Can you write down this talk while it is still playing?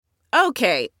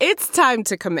Okay, it's time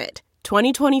to commit.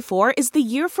 2024 is the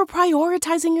year for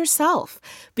prioritizing yourself.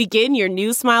 Begin your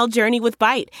new smile journey with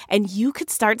Byte, and you could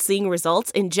start seeing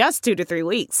results in just 2 to 3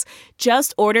 weeks.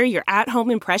 Just order your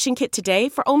at-home impression kit today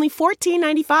for only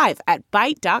 $14.95 at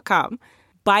Byte.com.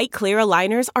 Byte Clear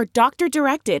aligners are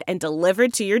doctor-directed and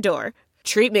delivered to your door.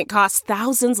 Treatment costs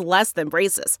thousands less than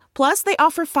braces. Plus, they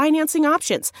offer financing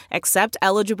options, accept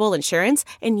eligible insurance,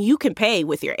 and you can pay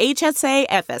with your HSA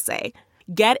FSA.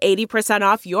 Get 80%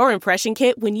 off your impression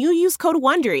kit when you use code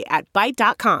WONDERY at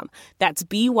Byte.com. That's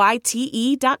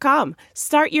BYTE.com.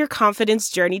 Start your confidence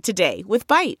journey today with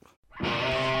Byte.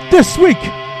 This week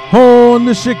on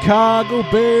the Chicago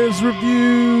Bears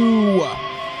Review.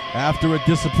 After a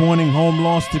disappointing home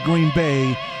loss to Green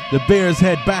Bay, the Bears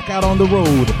head back out on the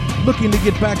road. Looking to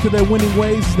get back to their winning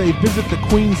ways, they visit the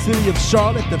Queen City of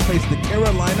Charlotte to face the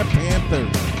Carolina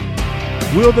Panthers.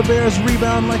 Will the Bears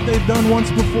rebound like they've done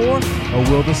once before, or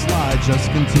will the slide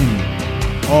just continue?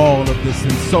 All of this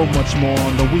and so much more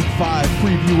on the Week 5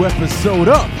 preview episode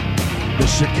of the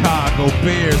Chicago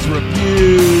Bears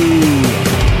Review.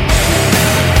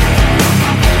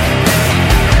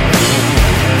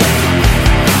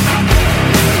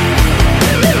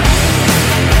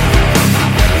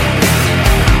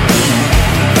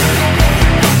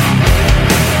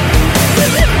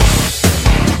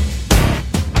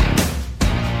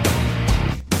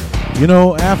 You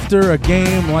know, after a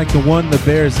game like the one the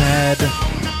Bears had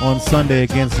on Sunday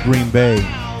against Green Bay,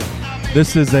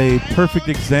 this is a perfect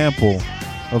example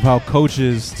of how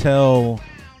coaches tell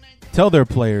their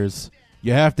players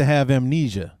you have to have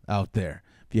amnesia out there.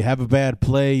 If you have a bad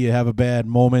play, you have a bad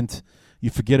moment, you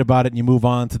forget about it and you move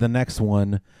on to the next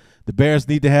one. The Bears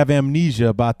need to have amnesia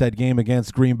about that game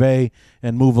against Green Bay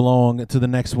and move along to the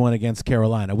next one against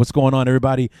Carolina. What's going on,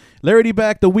 everybody? Larry D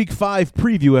back, the Week 5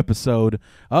 preview episode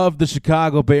of the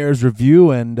Chicago Bears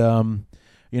Review. And,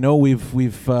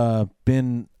 we've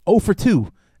been 0 for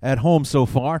 2 at home so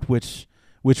far, which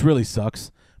really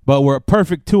sucks. But we're a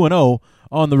perfect 2-0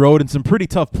 on the road in some pretty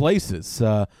tough places.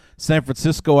 San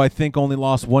Francisco, I think, only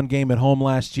lost one game at home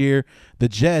last year. The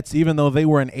Jets, even though they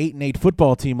were an 8-8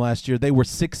 football team last year, they were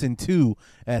 6-2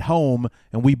 at home,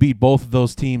 and we beat both of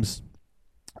those teams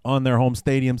on their home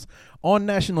stadiums on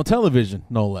national television,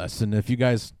 no less. And if you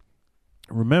guys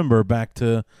remember back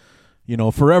to,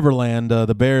 Foreverland,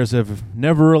 the Bears have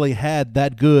never really had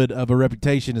that good of a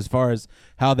reputation as far as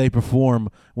how they perform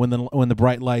when the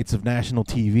bright lights of national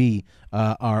TV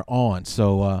are on.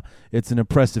 So it's an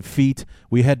impressive feat.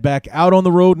 We head back out on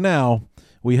the road now.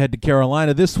 We head to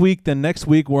Carolina this week. Then next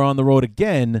week we're on the road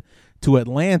again to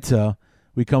Atlanta.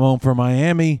 We come home for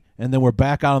Miami, and then we're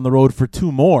back out on the road for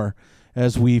 2 more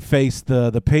as we face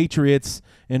the Patriots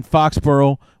in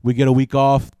Foxborough. We get a week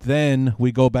off, then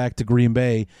we go back to Green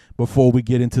Bay before we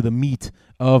get into the meat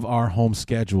of our home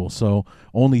schedule. So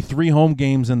only 3 home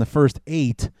games in the first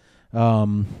 8.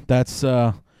 That's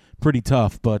pretty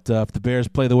tough. But if the Bears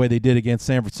play the way they did against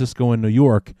San Francisco and New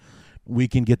York, we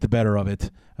can get the better of it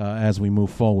as we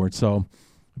move forward. So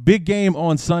big game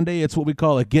on Sunday. It's what we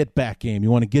call a get-back game.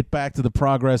 You want to get back to the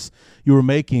progress you were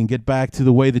making, get back to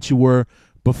the way that you were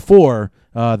before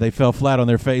they fell flat on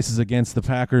their faces against the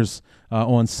Packers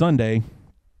on Sunday.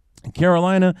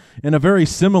 Carolina in a very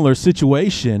similar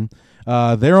situation.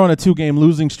 They're on a 2-game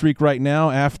losing streak right now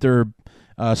after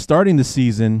starting the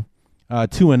season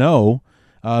 2-0.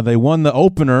 They won the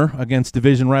opener against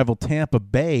division rival Tampa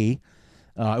Bay.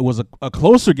 It was a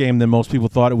closer game than most people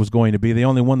thought it was going to be. They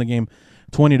only won the game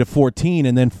 20-14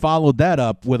 and then followed that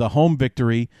up with a home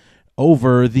victory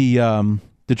over the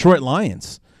Detroit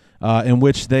Lions. In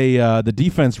which the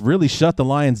defense really shut the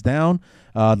Lions down.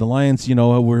 The Lions,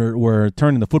 were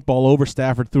turning the football over.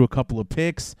 Stafford threw a couple of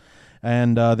picks,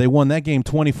 and they won that game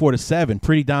 24-7,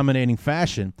 pretty dominating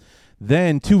fashion.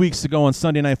 Then 2 weeks ago on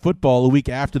Sunday Night Football, a week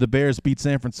after the Bears beat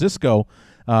San Francisco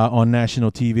on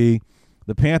national TV,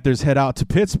 the Panthers head out to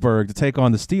Pittsburgh to take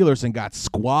on the Steelers and got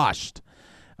squashed.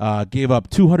 Gave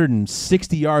up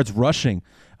 260 yards rushing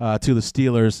to the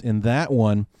Steelers in that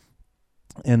one.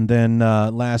 And then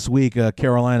last week,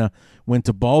 Carolina went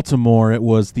to Baltimore. It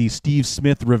was the Steve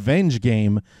Smith revenge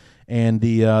game, and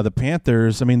the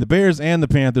Panthers, the Bears and the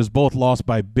Panthers both lost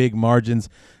by big margins.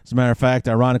 As a matter of fact,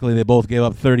 ironically, they both gave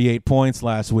up 38 points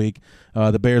last week.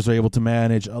 The Bears were able to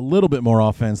manage a little bit more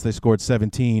offense. They scored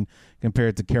 17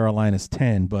 compared to Carolina's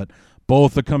 10, but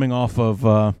both are coming off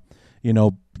of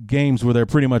games where they're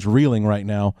pretty much reeling right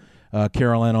now.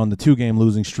 Carolina on the 2-game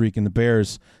losing streak, and the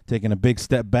Bears taking a big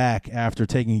step back after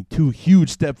taking 2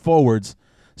 huge steps forward,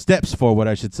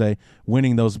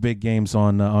 winning those big games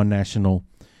on national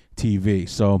TV.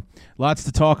 So lots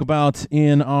to talk about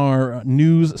in our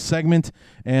news segment,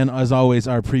 and as always,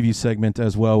 our preview segment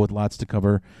as well, with lots to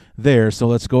cover there. So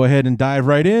let's go ahead and dive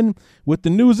right in with the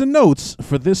news and notes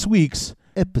for this week's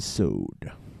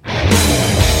episode.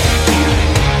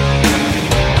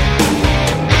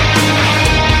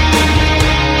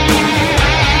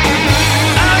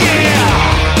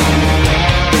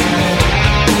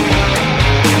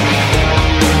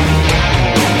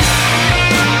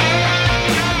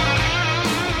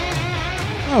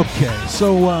 Okay,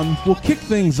 so we'll kick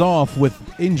things off with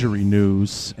injury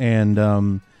news, and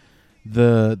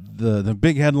the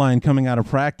big headline coming out of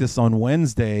practice on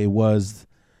Wednesday was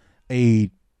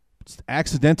a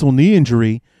accidental knee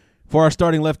injury for our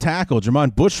starting left tackle.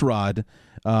 Jermon Bushrod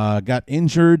got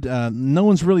injured. No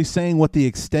one's really saying what the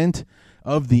extent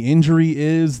of the injury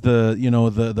is.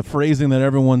 The phrasing that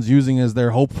everyone's using is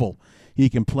they're hopeful he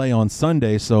can play on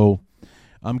Sunday. So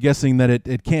I'm guessing that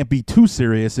it can't be too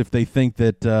serious if they think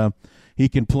that he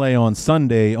can play on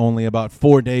Sunday, only about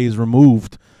 4 days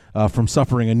removed from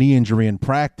suffering a knee injury in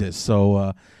practice.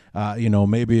 So,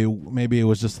 maybe it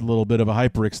was just a little bit of a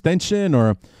hyperextension,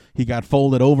 or he got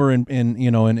folded over in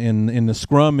the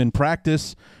scrum in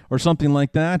practice or something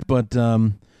like that. But,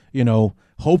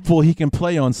 hopeful he can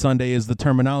play on Sunday is the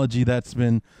terminology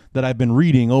that I've been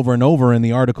reading over and over in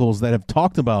the articles that have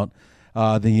talked about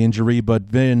the injury,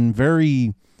 but been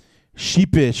very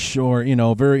sheepish or,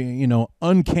 very,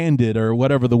 uncandid, or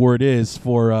whatever the word is,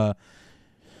 for,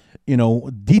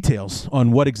 details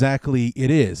on what exactly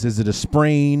it is. Is it a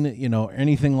sprain,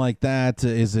 anything like that?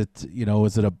 Is it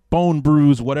a bone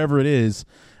bruise, whatever it is?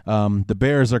 The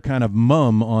Bears are kind of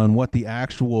mum on what the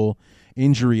actual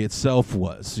injury itself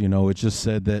was. It just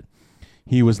said that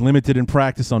he was limited in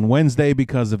practice on Wednesday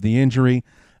because of the injury.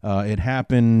 It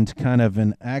happened kind of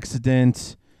an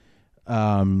accident,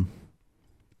 and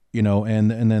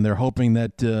then they're hoping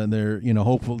that they're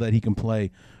hopeful that he can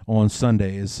play on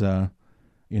Sunday is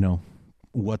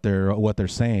what they're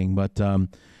saying. But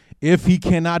if he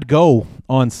cannot go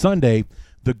on Sunday,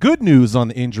 the good news on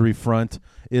the injury front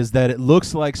is that it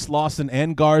looks like Slauson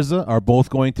and Garza are both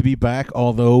going to be back.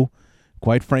 Although,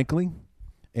 quite frankly,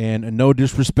 and no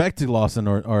disrespect to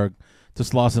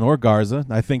Slauson or Garza,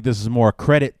 I think this is more a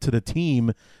credit to the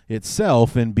team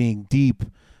itself and being deep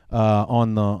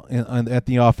at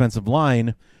the offensive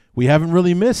line. We haven't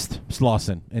really missed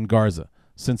Slauson and Garza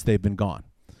since they've been gone.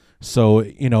 So,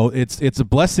 it's a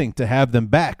blessing to have them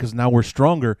back, because now we're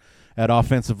stronger at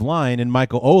offensive line. And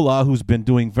Michael Ola, who's been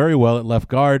doing very well at left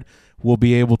guard, will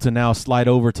be able to now slide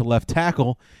over to left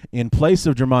tackle in place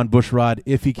of Jermon Bushrod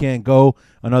if he can't go.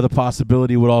 Another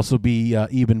possibility would also be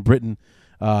Eben Britton,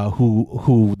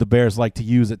 who the Bears like to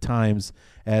use at times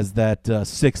as that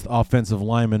sixth offensive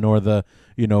lineman, or the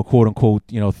quote unquote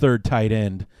third tight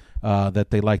end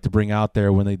that they like to bring out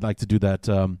there when they like to do that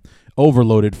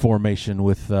overloaded formation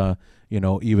with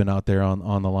Eben out there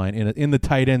on the line in the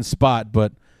tight end spot,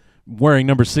 but wearing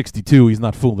number 62, he's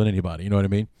not fooling anybody. You know what I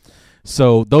mean?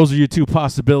 So those are your two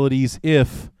possibilities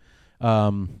if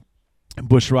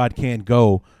Bushrod can't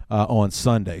go on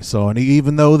Sunday. So, and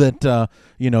even though that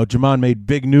Jermon made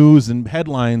big news and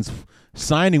headlines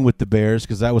signing with the Bears,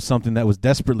 because that was something that was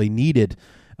desperately needed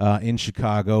in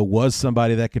Chicago, was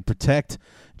somebody that could protect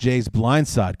Jay's blind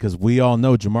side, because we all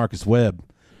know Jamarcus Webb.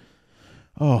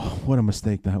 Oh, what a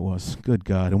mistake that was. Good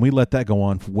God. And we let that go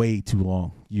on for way too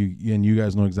long. You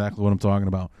guys know exactly what I'm talking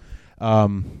about.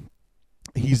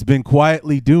 He's been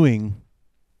quietly doing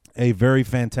a very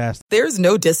fantastic. There's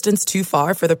no distance too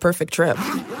far for the perfect trip.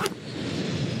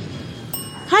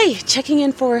 Hi, checking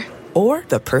in for... Or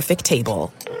the perfect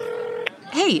table.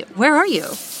 Hey, where are you?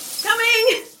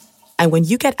 Coming! And when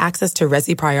you get access to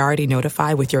Resi Priority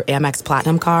Notify with your Amex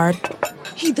Platinum card...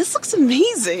 Hey, this looks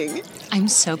amazing. I'm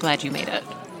so glad you made it.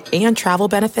 And travel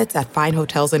benefits at fine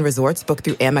hotels and resorts booked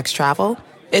through Amex Travel,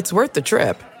 it's worth the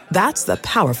trip. That's the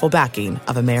powerful backing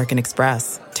of American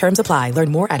Express. Terms apply.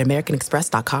 Learn more at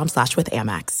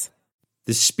americanexpress.com/withAmex.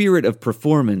 The spirit of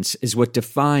performance is what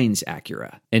defines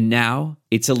Acura. And now,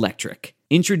 it's electric.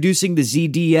 Introducing the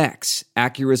ZDX,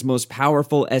 Acura's most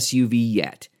powerful SUV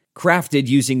yet. Crafted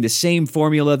using the same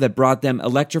formula that brought them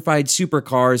electrified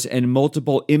supercars and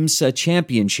multiple IMSA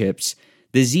championships,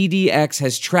 the ZDX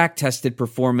has track-tested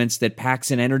performance that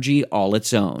packs an energy all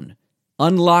its own.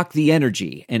 Unlock the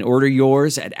energy and order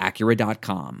yours at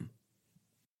Acura.com.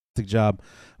 Good job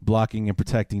blocking and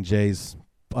protecting Jay's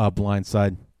blind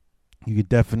side. You could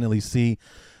definitely see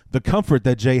the comfort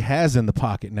that Jay has in the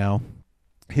pocket now.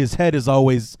 His eyes are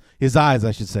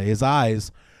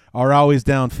always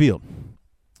downfield.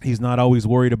 He's not always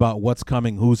worried about what's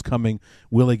coming, who's coming,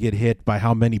 will he get hit by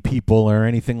how many people or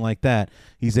anything like that.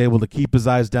 He's able to keep his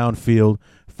eyes downfield,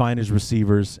 find his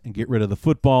receivers, and get rid of the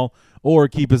football, or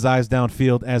keep his eyes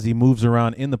downfield as he moves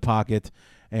around in the pocket.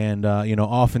 And,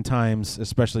 oftentimes,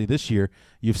 especially this year,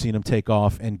 you've seen him take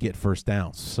off and get first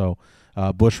downs. So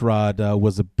Bushrod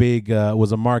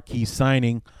was a marquee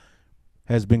signing,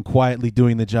 has been quietly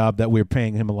doing the job that we're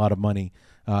paying him a lot of money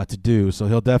to do. So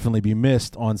he'll definitely be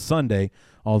missed on Sunday,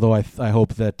 although I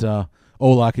hope that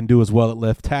Ola can do as well at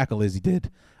left tackle as he did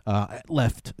at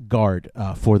left guard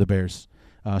for the Bears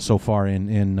so far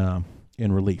in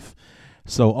relief.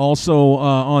 So also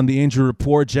on the injury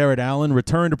report, Jared Allen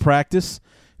returned to practice,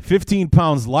 15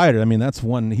 pounds lighter. I mean, that's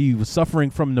one. He was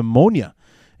suffering from pneumonia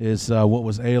is what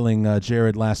was ailing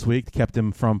Jared last week, kept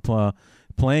him from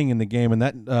playing in the game. And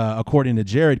that, according to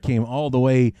Jared, came all the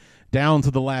way down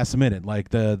to the last minute. Like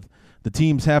the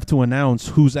teams have to announce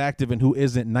who's active and who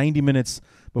isn't 90 minutes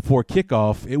before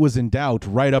kickoff. It was in doubt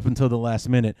right up until the last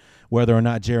minute whether or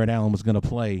not Jared Allen was going to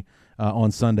play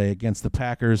on Sunday against the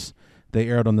Packers. They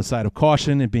erred on the side of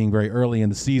caution, it being very early in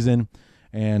the season.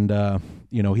 And,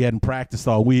 he hadn't practiced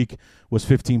all week, was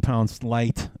 15 pounds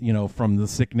light, from the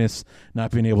sickness,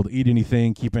 not being able to eat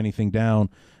anything, keep anything down,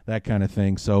 that kind of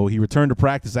thing. So he returned to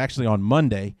practice actually on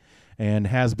Monday and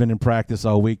has been in practice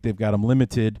all week. They've got him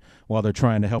limited while they're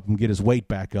trying to help him get his weight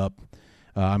back up.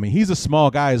 He's a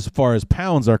small guy as far as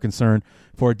pounds are concerned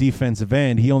for a defensive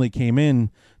end. He only came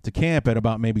in to camp at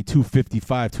about maybe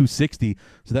 255, 260.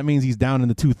 So that means he's down in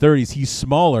the 230s. He's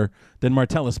smaller than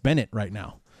Martellus Bennett right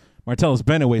now. Martellus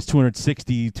Bennett weighs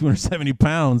 260, 270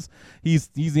 pounds. He's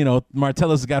Martellus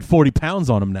has got 40 pounds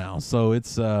on him now. So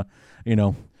it's, need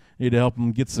to help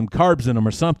him get some carbs in him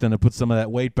or something to put some of that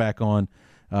weight back on,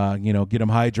 get him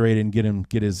hydrated and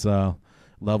get his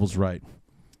levels right.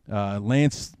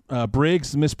 Lance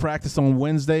Briggs missed practice on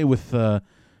Wednesday with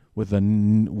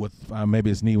maybe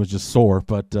his knee was just sore,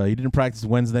 but he didn't practice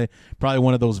Wednesday. Probably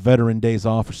one of those veteran days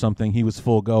off or something. He was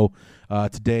full go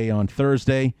today on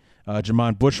Thursday.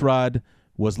 Jermon Bushrod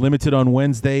was limited on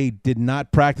Wednesday, did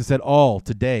not practice at all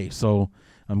today. So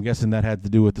I'm guessing that had to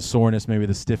do with the soreness, maybe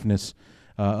the stiffness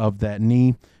of that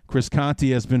knee. Chris Conte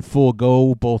has been full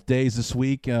go both days this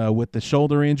week with the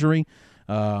shoulder injury.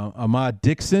 Ahmad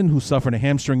Dixon, who suffered a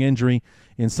hamstring injury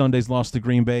in Sunday's loss to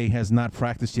Green Bay, has not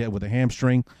practiced yet with a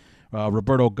hamstring.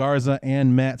 Roberto Garza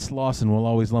and Matt Slauson, we'll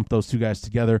always lump those two guys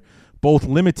together, both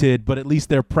limited, but at least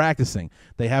they're practicing.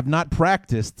 They have not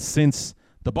practiced since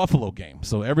the Buffalo game.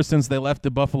 So ever since they left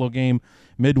the Buffalo game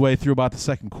midway through about the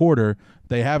second quarter,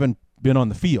 they haven't been on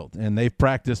the field, and they've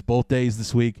practiced both days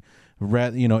this week,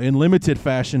 in limited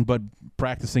fashion, but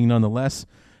practicing nonetheless.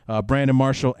 Brandon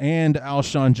Marshall and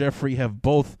Alshon Jeffrey have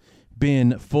both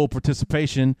been full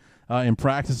participation in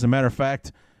practice. As a matter of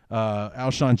fact,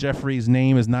 Alshon Jeffrey's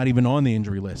name is not even on the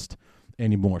injury list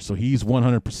anymore, so he's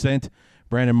 100%.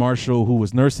 Brandon Marshall, who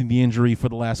was nursing the injury for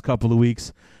the last couple of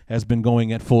weeks, has been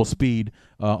going at full speed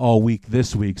all week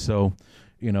this week. So,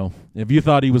 if you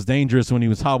thought he was dangerous when he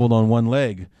was hobbled on one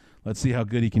leg, let's see how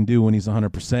good he can do when he's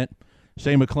 100%.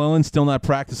 Shea McClellan still not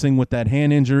practicing with that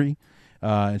hand injury.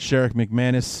 And Sherrick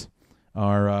McManus,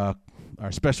 our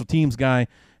special teams guy,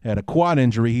 had a quad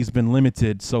injury. He's been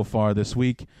limited so far this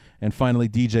week. And finally,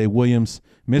 DJ Williams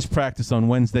missed practice on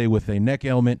Wednesday with a neck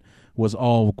ailment. Was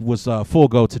full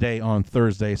go today on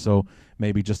Thursday, so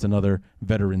maybe just another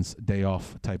Veterans Day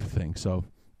off type of thing. So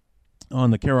on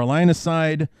the Carolina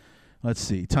side, let's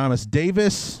see. Thomas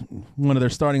Davis, one of their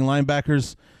starting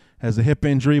linebackers, has a hip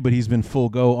injury, but he's been full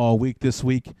go all week this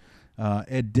week.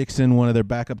 Ed Dixon, one of their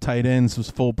backup tight ends,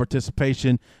 was full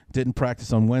participation. Didn't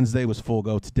practice on Wednesday, was full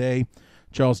go today.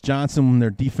 Charles Johnson, their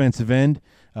defensive end,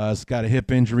 has got a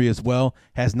hip injury as well.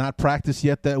 Has not practiced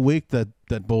yet that week.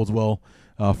 That bodes well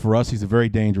for us. He's a very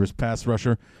dangerous pass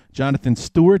rusher. Jonathan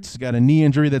Stewart's got a knee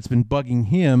injury that's been bugging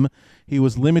him. He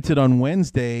was limited on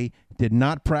Wednesday, did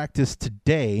not practice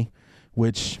today,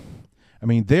 which,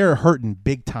 they're hurting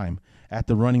big time at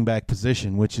the running back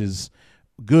position, which is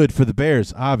good for the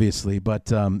Bears, obviously,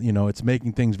 but, it's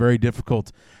making things very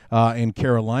difficult in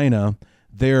Carolina.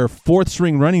 Their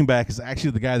fourth-string running back is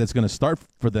actually the guy that's going to start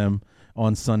for them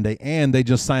on Sunday, and they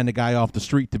just signed a guy off the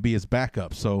street to be his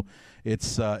backup. So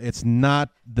it's not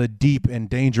the deep and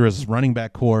dangerous running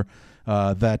back core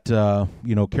that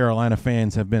Carolina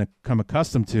fans have become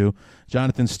accustomed to.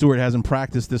 Jonathan Stewart hasn't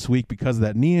practiced this week because of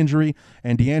that knee injury,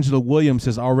 and D'Angelo Williams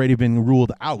has already been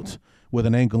ruled out with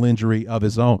an ankle injury of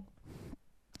his own.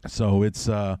 So it's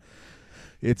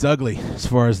ugly as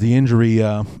far as the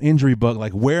injury bug.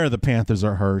 Like where the Panthers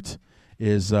are hurt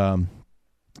is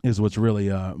is what's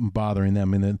really bothering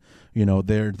them. And then,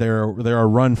 they're a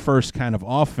run-first kind of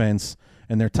offense,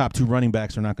 and their top 2 running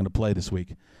backs are not going to play this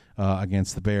week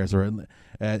against the Bears. Or,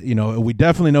 we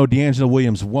definitely know DeAngelo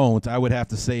Williams won't. I would have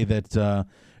to say that,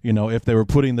 if they were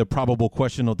putting the probable,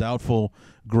 questionable, doubtful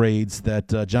grades,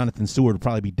 that Jonathan Stewart would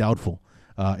probably be doubtful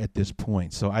at this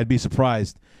point. So I'd be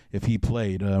surprised if he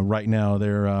played. Right now,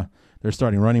 their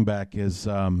starting running back is,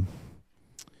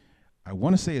 I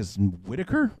want to say, is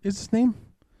Whitaker is his name.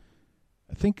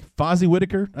 I think Fozzie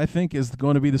Whitaker, is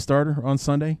going to be the starter on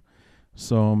Sunday.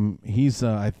 So he's,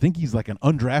 I think he's like an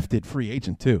undrafted free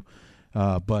agent too.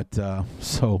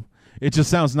 So it just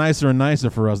sounds nicer and nicer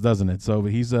for us, doesn't it? So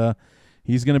he's going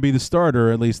to be the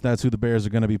starter. At least that's who the Bears are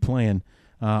going to be playing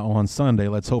on Sunday.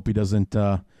 Let's hope he doesn't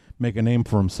make a name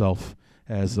for himself,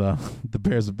 as the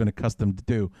Bears have been accustomed to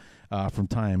do from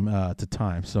time to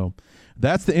time. So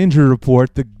that's the injury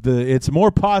report. It's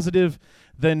more positive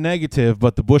than negative,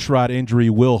 but the Bushrod injury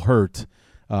will hurt.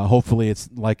 Hopefully it's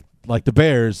like the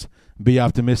Bears, be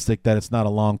optimistic that it's not a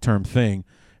long-term thing,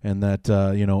 and that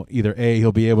either A,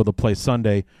 he'll be able to play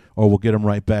Sunday, or we'll get him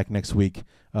right back next week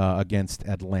against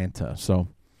Atlanta. So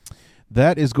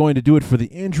that is going to do it for the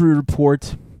injury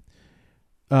report.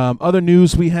 Other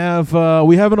news, we have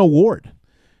an award.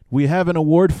 We have an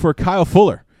award for Kyle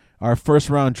Fuller, our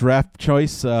first-round draft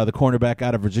choice, the cornerback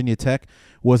out of Virginia Tech,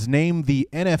 was named the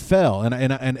NFL,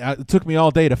 and it took me all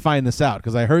day to find this out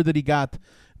because I heard that he got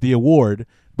the award,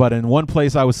 but in one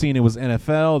place I was seeing it was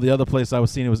NFL, the other place I was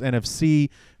seeing it was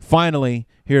NFC. Finally,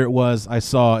 here it was. I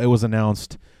saw it was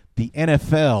announced the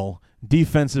NFL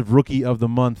Defensive Rookie of the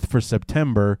Month for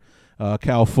September.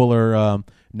 Kyle Fuller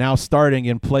now starting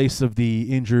in place of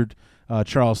the injured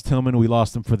Charles Tillman. We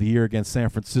lost him for the year against San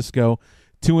Francisco.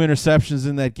 2 interceptions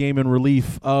in that game in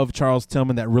relief of Charles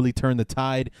Tillman that really turned the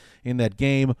tide in that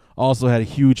game. Also had a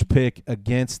huge pick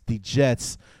against the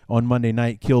Jets on Monday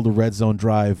night, killed a red zone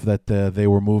drive that they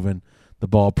were moving the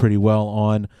ball pretty well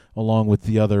on, along with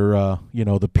the other,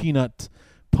 the peanut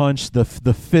punch, the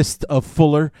fist of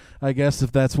Fuller, I guess,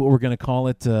 if that's what we're going to call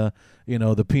it.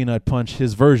 The peanut punch,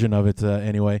 his version of it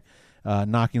anyway,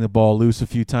 knocking the ball loose a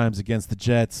few times against the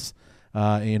Jets,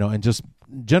 and just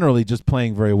generally just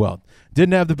playing very well.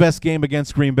 Didn't have the best game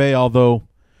against Green Bay, although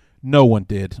no one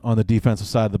did on the defensive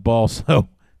side of the ball, so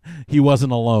he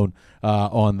wasn't alone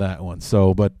on that one.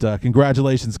 So, but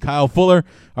congratulations, Kyle Fuller,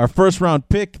 our first-round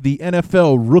pick, the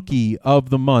NFL Rookie of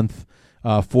the Month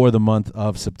for the month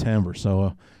of September.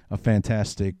 So a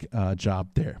fantastic job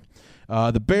there.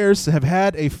 The Bears have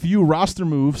had a few roster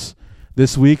moves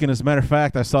this week, and as a matter of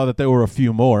fact, I saw that there were a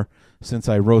few more since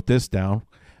I wrote this down.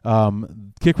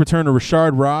 Kick returner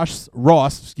Rashard Ross,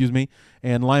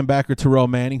 and linebacker Terrell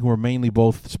Manning, who are mainly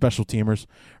both special teamers.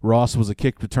 Ross was a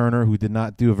kick returner who did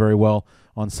not do very well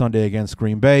on Sunday against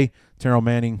Green Bay. Terrell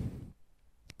Manning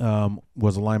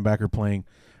was a linebacker playing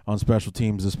on special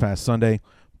teams this past Sunday.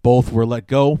 Both were let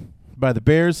go by the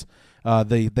Bears.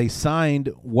 They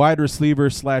signed wide receiver /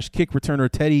 kick returner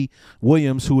Teddy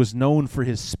Williams, who is known for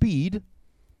his speed.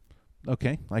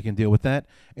 Okay, I can deal with that.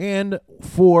 And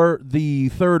for the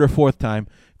third or fourth time,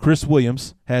 Chris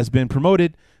Williams has been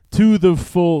promoted to the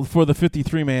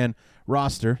 53-man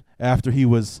roster after he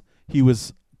was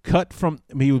cut from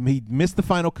he missed the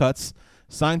final cuts,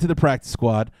 signed to the practice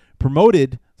squad,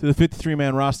 promoted to the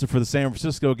 53-man roster for the San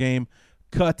Francisco game,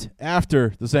 cut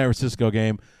after the San Francisco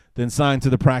game, then signed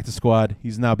to the practice squad.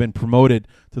 He's now been promoted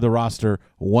to the roster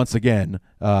once again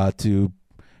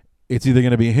it's either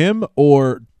going to be him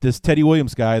or this Teddy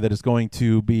Williams guy that is going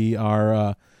to be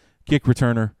our kick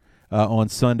returner on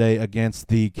Sunday against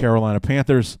the Carolina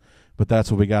Panthers. But that's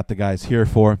what we got the guys here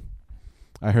for.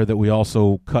 I heard that we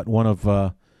also cut one of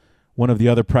the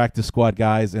other practice squad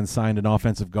guys and signed an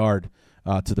offensive guard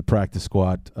to the practice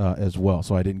squad as well.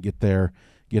 So I didn't get their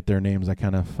names. I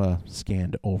kind of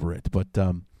scanned over it. But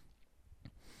so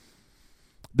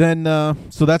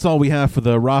that's all we have for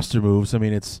the roster moves. I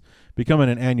mean, it's becoming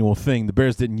an annual thing. The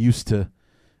Bears didn't used to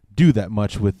do that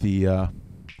much with the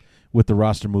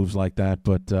roster moves like that,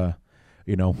 but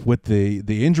with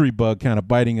the injury bug kind of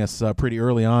biting us pretty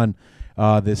early on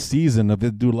this season,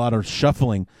 they do a lot of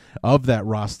shuffling of that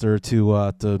roster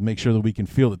to make sure that we can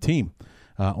field the team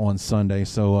on Sunday.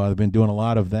 So they've been doing a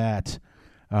lot of that.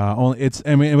 But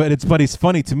it's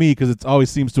funny to me because it always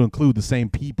seems to include the same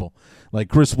people. Like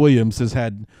Chris Williams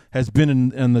has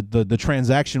been in the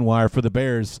transaction wire for the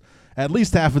Bears at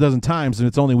least half a dozen times, and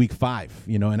it's only week 5.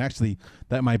 And actually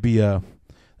that might be a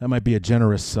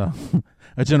generous a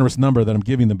generous number that I'm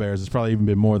giving the Bears. It's probably even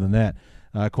been more than that.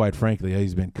 quite frankly.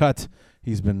 He's been cut.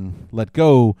 He's been let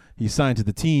go. He's signed to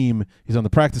the team. He's on the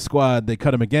practice squad. They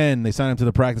cut him again. They sign him to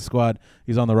the practice squad.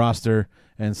 He's on the roster,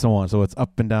 and so on. So it's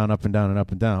up and down, up and down, and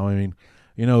up and down. I mean,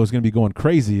 who's going to be going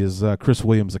crazy is Chris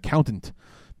Williams' accountant,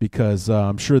 because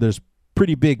I'm sure there's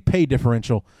pretty big pay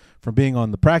differential from being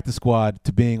on the practice squad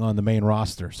to being on the main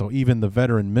roster. So even the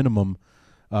veteran minimum,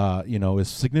 is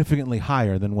significantly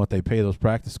higher than what they pay those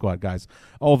practice squad guys.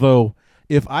 Although,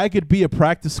 if I could be a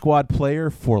practice squad player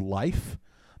for life,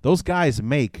 those guys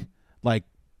make like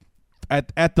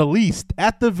at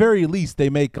the very least, they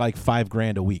make like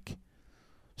 $5,000 a week.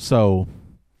 So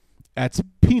that's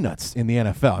peanuts in the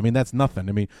NFL. I mean, that's nothing.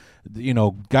 I mean,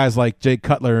 guys like Jay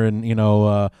Cutler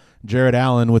and Jared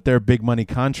Allen with their big money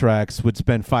contracts would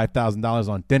spend $5,000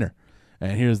 on dinner.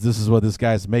 And this is what this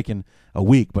guy's making a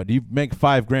week. But you make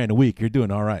 $5,000 a week, you're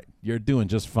doing all right. You're doing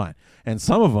just fine. And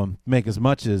some of them make as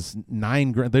much as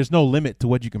 $9,000. There's no limit to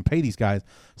what you can pay these guys.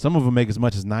 Some of them make as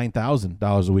much as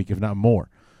 $9,000 a week, if not more.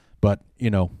 But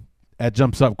that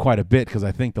jumps up quite a bit, because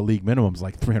I think the league minimum is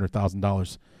like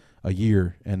 $300,000 a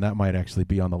year, and that might actually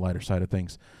be on the lighter side of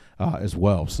things as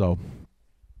well. So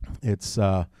it's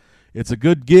a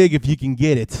good gig if you can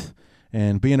get it.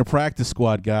 And being a practice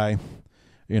squad guy,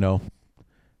 you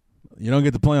don't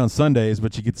get to play on Sundays,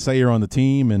 but you get to say you're on the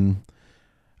team, and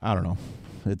I don't know.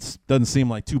 It doesn't seem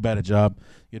like too bad a job.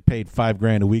 You get paid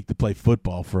 $5,000 a week to play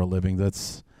football for a living.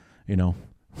 That's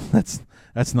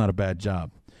not a bad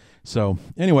job. So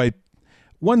anyway,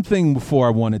 one thing before I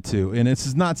wanted to, and this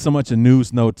is not so much a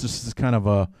news note, this is kind of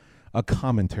a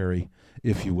commentary,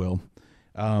 if you will.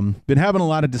 Been having a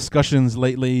lot of discussions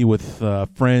lately with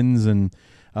friends and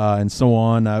so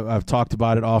on. I've talked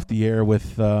about it off the air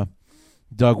with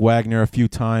Doug Wagner a few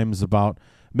times about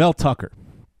Mel Tucker.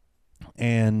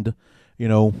 And,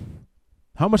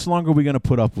 how much longer are we going to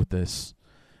put up with this?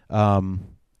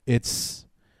 It's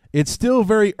still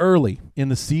very early in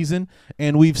the season,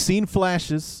 and we've seen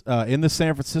flashes in the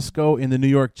San Francisco, in the New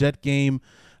York Jet game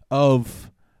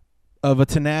of a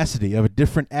tenacity, of a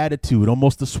different attitude,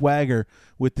 almost a swagger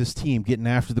with this team, getting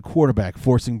after the quarterback,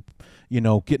 forcing,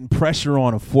 getting pressure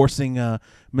on him, forcing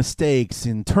mistakes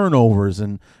and turnovers,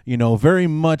 and, very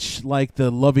much like the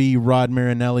Lovie, Rod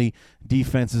Marinelli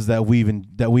defenses that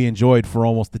we enjoyed for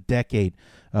almost a decade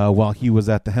while he was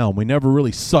at the helm. We never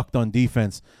really sucked on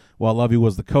defense while Lovie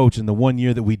was the coach, and the one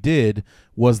year that we did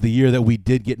was the year that we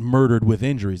did get murdered with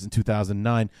injuries in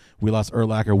 2009. We lost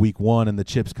Urlacher week 1, and the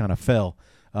chips kind of fell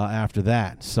after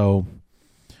that. So,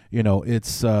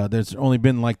 it's there's only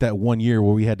been like that one year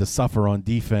where we had to suffer on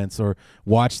defense or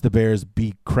watch the Bears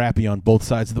be crappy on both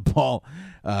sides of the ball,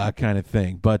 kind of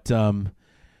thing. But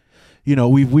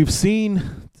we've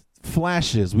seen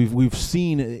flashes. We've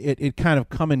seen it kind of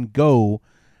come and go.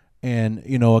 And,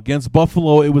 against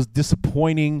Buffalo, it was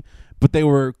disappointing, but they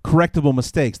were correctable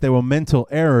mistakes. They were mental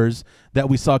errors that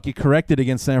we saw get corrected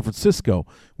against San Francisco.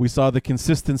 We saw the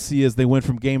consistency as they went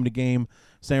from game to game,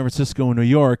 San Francisco and New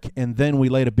York, and then we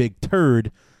laid a big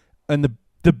turd in the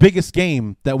biggest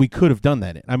game that we could have done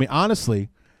that in. I mean, honestly,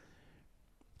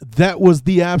 that was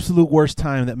the absolute worst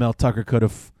time that Mel Tucker could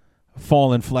have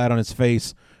fallen flat on his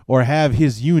face or have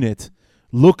his unit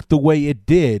look the way it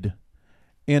did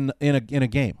in a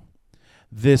game.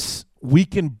 We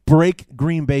can break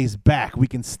Green Bay's back. We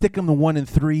can stick them to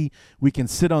 1-3. We can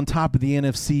sit on top of the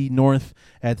NFC North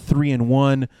at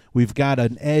 3-1. We've got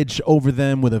an edge over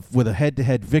them with a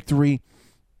head-to-head victory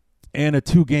and a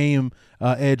 2-game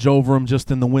edge over them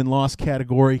just in the win-loss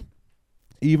category.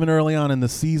 Even early on in the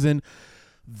season,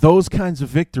 those kinds of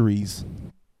victories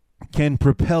can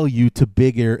propel you to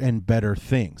bigger and better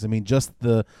things. I mean, just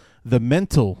the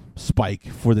mental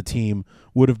spike for the team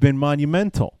would have been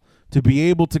monumental. To be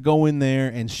able to go in there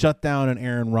and shut down an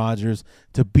Aaron Rodgers,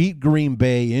 to beat Green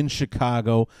Bay in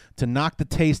Chicago, to knock the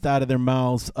taste out of their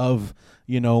mouths of,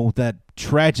 that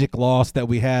tragic loss that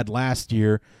we had last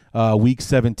year, week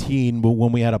 17,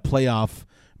 when we had a playoff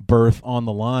berth on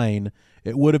the line.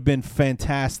 It would have been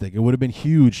fantastic. It would have been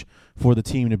huge for the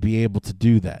team to be able to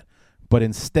do that. But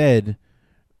instead,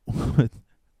 we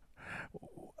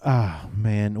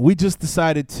just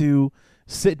decided to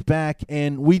sit back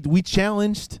and we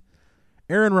challenged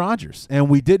Aaron Rodgers, and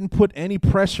we didn't put any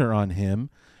pressure on him,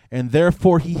 and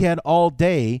therefore he had all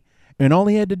day, and all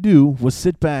he had to do was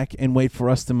sit back and wait for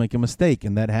us to make a mistake,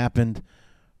 and that happened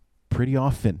pretty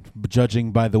often,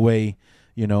 judging by the way,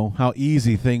 how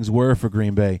easy things were for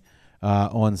Green Bay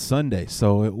on Sunday.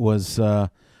 So it was the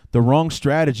wrong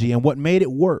strategy, and what made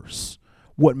it worse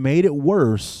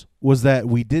was that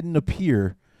we didn't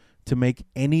appear to make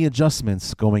any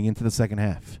adjustments going into the second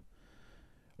half.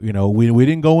 We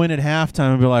didn't go in at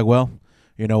halftime and be like, well,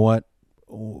 you know what?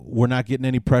 we're not getting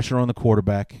any pressure on the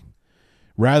quarterback.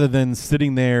 Rather than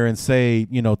sitting there and say,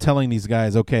 telling these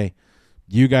guys, okay,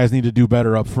 you guys need to do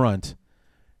better up front,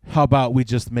 how about we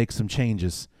just make some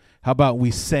changes? How about we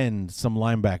send some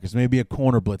linebackers, maybe a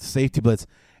corner blitz, safety blitz,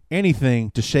 anything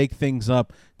to shake things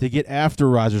up, to get after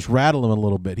Rodgers, rattle him a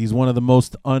little bit. He's one of the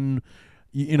most unrattleable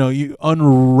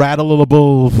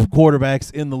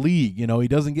quarterbacks in the league. He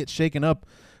doesn't get shaken up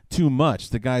too much.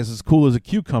 The guy's as cool as a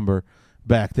cucumber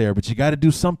back there, but you got to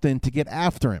do something to get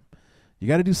after him. You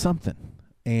got to do something.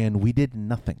 And we did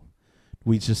nothing.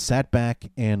 We just sat back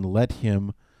and let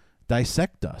him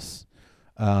dissect us.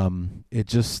 I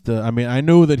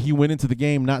knew that he went into the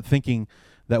game not thinking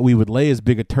that we would lay as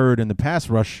big a turd in the pass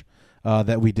rush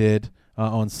that we did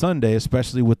on Sunday,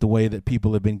 especially with the way that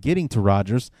people have been getting to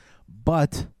Rodgers.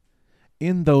 But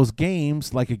in those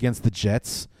games, like against the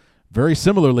Jets, very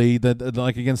similarly,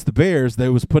 like against the Bears, they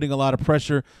was putting a lot of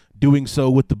pressure, doing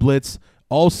so with the blitz.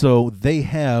 Also, they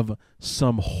have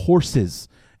some horses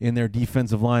in their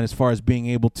defensive line as far as being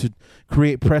able to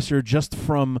create pressure just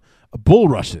from bull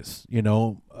rushes,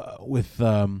 with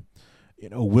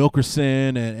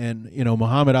Wilkerson and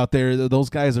Muhammad out there. Those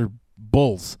guys are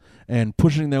bulls and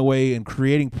pushing their way and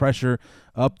creating pressure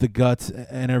up the gut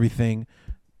and everything.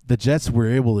 The Jets were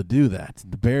able to do that.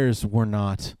 The Bears were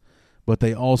not, but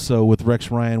they also, with Rex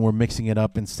Ryan, were mixing it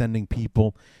up and sending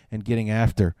people and getting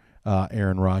after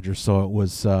Aaron Rodgers. So it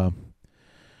was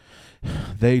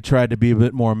they tried to be a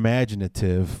bit more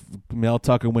imaginative. Mel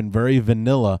Tucker went very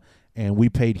vanilla, and we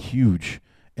paid huge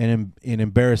and in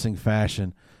embarrassing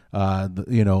fashion.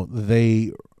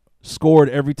 They scored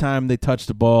every time they touched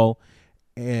the ball,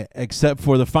 except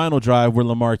for the final drive where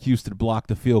Lamar Houston blocked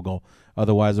the field goal.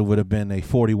 Otherwise, it would have been a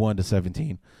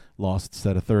 41-17 loss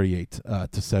instead of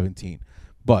 38-17.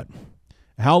 But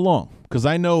how long? Because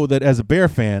I know that as a Bear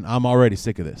fan, I'm already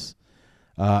sick of this.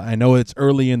 I know it's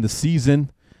early in the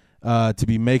season to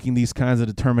be making these kinds of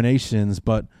determinations,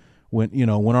 but when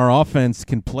our offense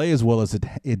can play as well as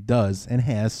it does and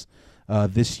has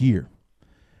this year,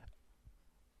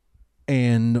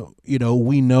 and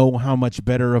we know how much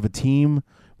better of a team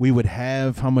we would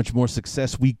have, how much more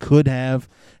success we could have,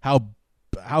 how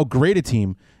great a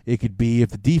team it could be if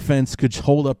the defense could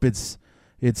hold up its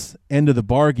end of the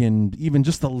bargain even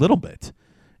just a little bit.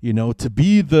 To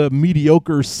be the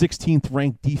mediocre 16th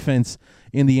ranked defense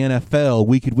in the NFL,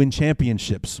 we could win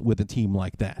championships with a team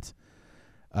like that.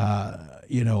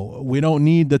 We don't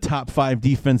need the top 5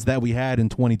 defense that we had in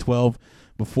 2012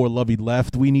 before Lovie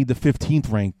left. We need the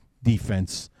 15th ranked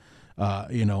defense,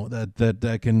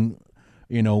 that can,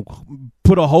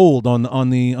 put a hold on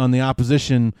the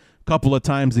opposition a couple of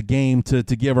times a game to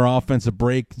give our offense a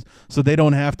break so they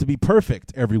don't have to be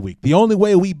perfect every week. The only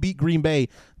way we beat Green Bay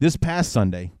this past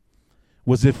Sunday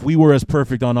was if we were as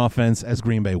perfect on offense as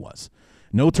Green Bay was.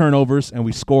 No turnovers, and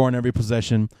we score on every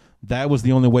possession. That was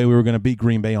the only way we were going to beat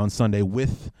Green Bay on Sunday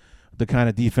with the kind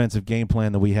of defensive game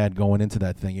plan that we had going into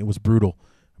that thing. It was brutal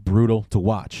to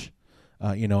watch,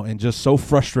 and just so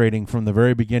frustrating from the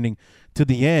very beginning to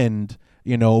the end.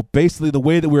 Basically the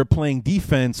way that we were playing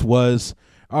defense was,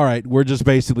 all right, we're just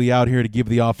basically out here to give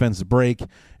the offense a break,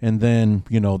 and then,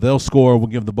 they'll score, we'll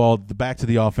give the ball back to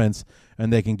the offense,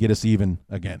 and they can get us even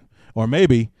again. Or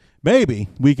maybe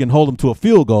we can hold them to a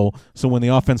field goal, so when the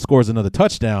offense scores another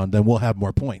touchdown, then we'll have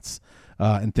more points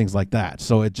and things like that.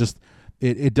 So it just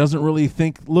it doesn't really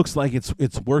looks like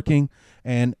it's working.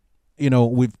 And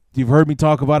you've heard me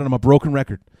talk about it. I'm a broken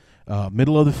record.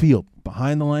 Middle of the field,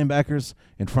 behind the linebackers,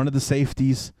 in front of the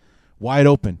safeties, wide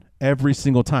open every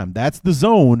single time. That's the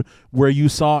zone where you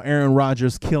saw Aaron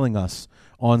Rodgers killing us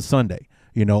on Sunday.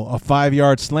 A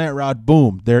 5-yard slant route,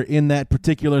 boom, they're in that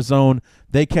particular zone.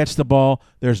 They catch the ball.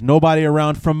 There's nobody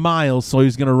around for miles, so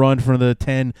he's going to run for the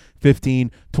 10, 15,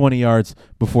 20 yards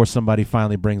before somebody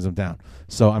finally brings him down.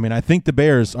 So, I think the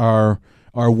Bears are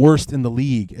worst in the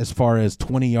league as far as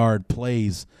 20-yard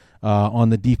plays on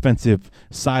the defensive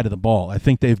side of the ball. I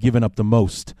think they've given up the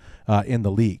most in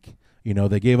the league.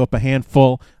 They gave up a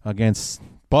handful against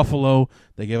Buffalo.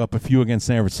 They gave up a few against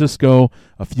San Francisco,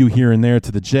 a few here and there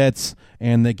to the Jets,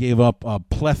 and they gave up a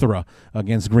plethora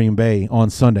against Green Bay on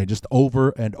Sunday, just over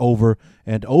and over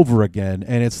and over again.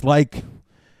 And it's like,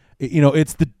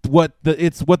 it's what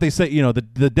they say.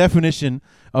 The definition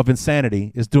of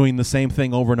insanity is doing the same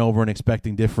thing over and over and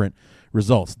expecting different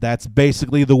results. That's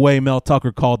basically the way Mel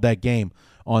Tucker called that game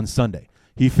on Sunday.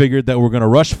 He figured that we're going to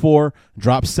rush 4,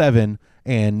 drop 7,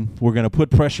 and we're going to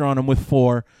put pressure on them with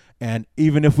 4. And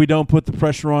even if we don't put the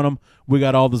pressure on them, we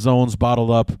got all the zones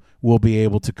bottled up. We'll be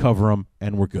able to cover them,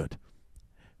 and we're good.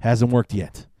 Hasn't worked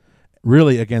yet,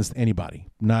 really, against anybody.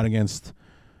 Not against,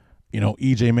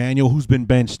 E.J. Manuel, who's been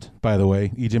benched, by the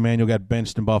way. E.J. Manuel got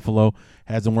benched in Buffalo.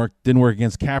 Didn't work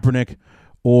against Kaepernick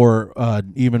or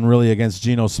even really against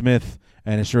Geno Smith,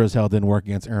 and it sure as hell didn't work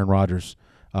against Aaron Rodgers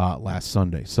last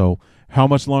Sunday. So how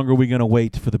much longer are we going to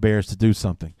wait for the Bears to do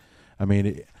something? I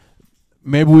mean,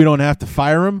 maybe we don't have to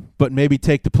fire him, but maybe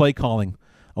take the play calling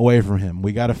away from him.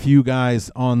 We got a few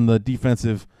guys on the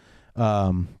defensive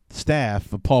staff.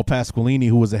 Paul Pasqualini,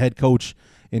 who was a head coach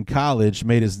in college,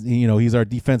 he's our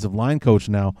defensive line coach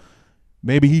now.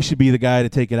 Maybe he should be the guy to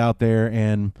take it out there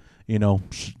and,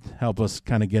 help us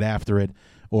kind of get after it,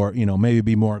 or, maybe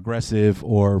be more aggressive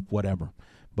or whatever.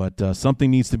 But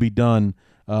something needs to be done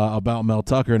about Mel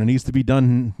Tucker, and it needs to be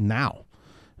done now.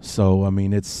 So, I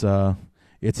mean, it's a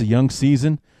young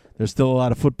season. There's still a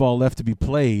lot of football left to be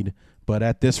played, but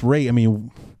at this rate, I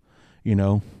mean,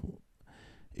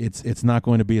 it's not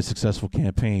going to be a successful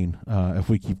campaign if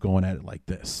we keep going at it like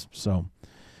this. So,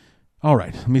 all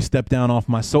right, let me step down off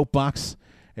my soapbox,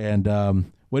 and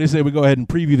what do you say we go ahead and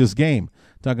preview this game?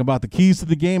 Talk about the keys to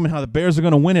the game and how the Bears are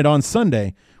going to win it on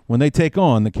Sunday when they take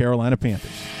on the Carolina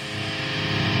Panthers.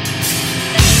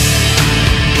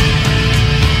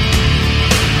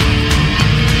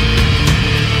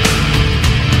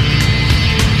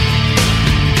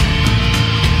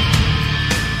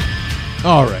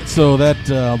 All right, so that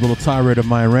little tirade of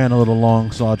mine ran a little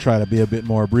long, so I'll try to be a bit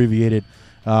more abbreviated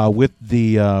with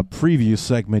the preview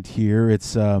segment here.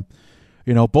 It's,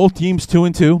 both teams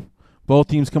 2-2. Both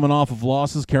teams coming off of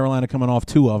losses. Carolina coming off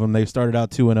 2 of them. They started out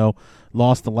 2-0,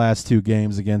 lost the last 2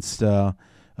 games against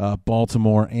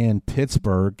Baltimore and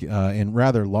Pittsburgh in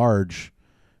rather large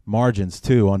margins,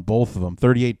 too, on both of them.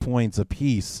 38 points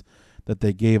apiece that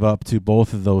they gave up to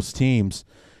both of those teams.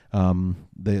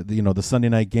 The Sunday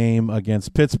night game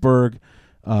against Pittsburgh,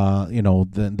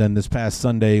 then this past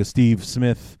Sunday, Steve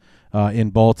Smith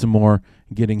in Baltimore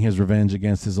getting his revenge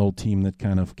against his old team that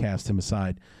kind of cast him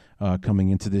aside coming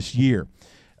into this year.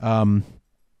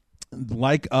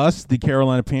 Like us, the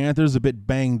Carolina Panthers a bit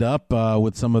banged up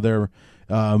with some of their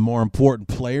more important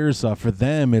players. For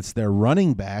them, it's their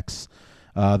running backs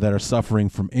that are suffering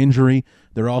from injury.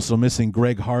 They're also missing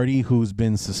Greg Hardy, who's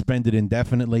been suspended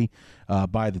indefinitely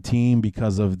by the team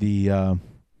because of the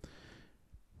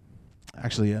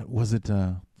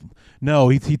no,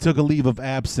 he took a leave of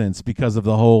absence because of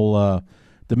the whole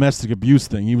domestic abuse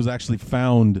thing. He was actually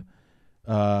found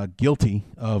guilty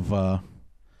of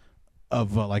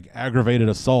like aggravated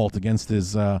assault against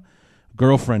his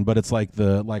girlfriend, but it's I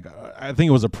think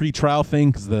it was a pre-trial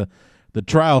thing because the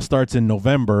trial starts in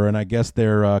November, and I guess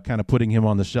they're kind of putting him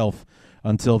on the shelf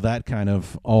until that kind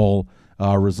of all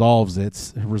resolves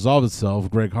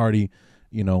itself. Greg Hardy,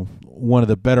 one of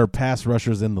the better pass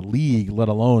rushers in the league, let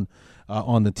alone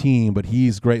on the team, but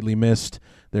he's greatly missed.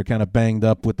 They're kind of banged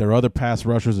up with their other pass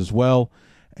rushers as well.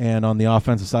 And on the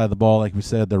offensive side of the ball, like we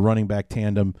said, their running back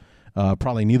tandem,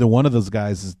 probably neither one of those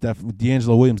guys is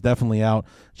D'Angelo Williams definitely out.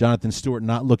 Jonathan Stewart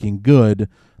not looking good.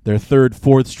 Their third,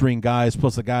 fourth string guys,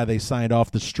 plus a guy they signed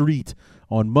off the street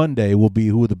on Monday, will be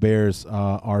who the Bears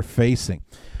are facing.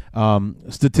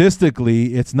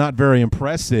 Statistically, it's not very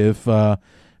impressive.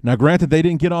 Now, granted, they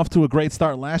didn't get off to a great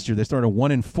start last year. They started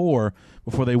 1-4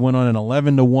 before they went on an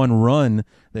 11-1 run.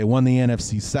 They won the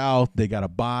NFC South. They got a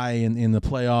bye in the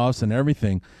playoffs and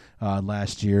everything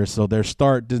last year. So their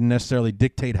start didn't necessarily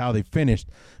dictate how they finished,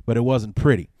 but it wasn't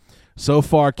pretty. So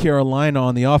far, Carolina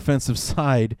on the offensive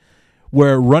side,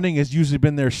 where running has usually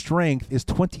been their strength, is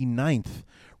 29th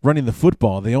running the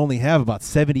football. They only have about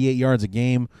 78 yards a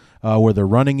game where they're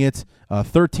running it.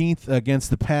 13th against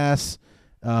the pass,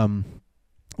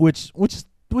 which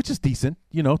is decent,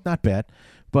 not bad.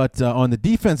 But on the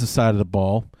defensive side of the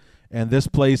ball, and this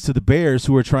plays to the Bears,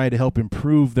 who are trying to help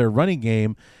improve their running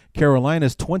game,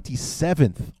 Carolina's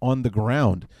 27th on the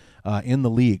ground in the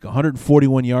league.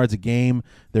 141 yards a game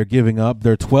they're giving up.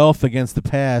 They're 12th against the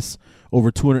pass, over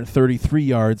 233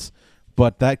 yards.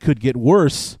 But that could get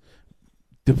worse,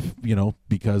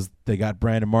 because they got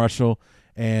Brandon Marshall,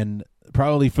 and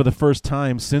probably for the first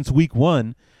time since week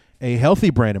 1, a healthy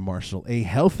Brandon Marshall, a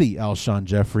healthy Alshon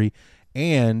Jeffrey,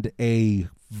 and a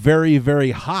very,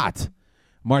 very hot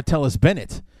Martellus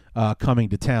Bennett coming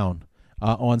to town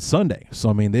on Sunday. So,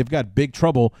 I mean, they've got big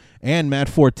trouble. And Matt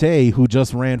Forte, who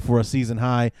just ran for a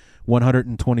season-high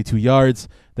 122 yards.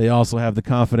 They also have the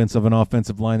confidence of an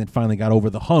offensive line that finally got over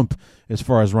the hump as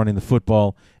far as running the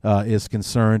football is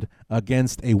concerned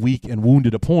against a weak and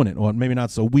wounded opponent. Or maybe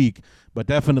not so weak, but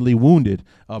definitely wounded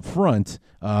up front.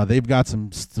 They've got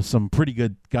some pretty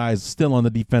good guys still on the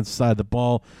defensive side of the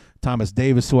ball. Thomas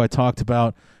Davis, who I talked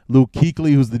about. Luke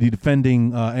Kuechly, who's the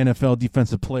defending NFL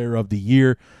Defensive Player of the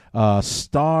Year.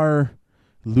 Star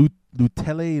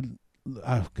Lutele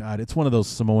oh God, it's one of those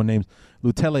Samoan names,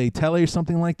 Lutele Tele or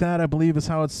something like that, I believe is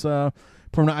how it's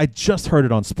pronounced. I just heard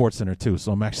it on SportsCenter too,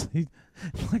 so I'm actually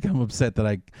I'm upset that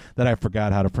I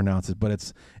forgot how to pronounce it, but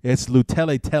it's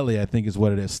Lutele Tele, I think is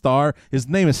what it is. Star. His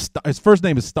first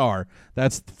name is Star.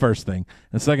 That's the first thing.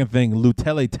 And the second thing,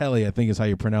 Lutele Tele, I think is how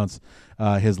you pronounce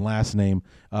his last name.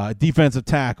 Defensive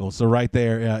tackle, so right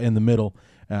there in the middle.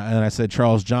 And I said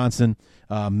Charles Johnson,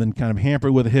 then kind of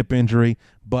hampered with a hip injury,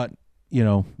 but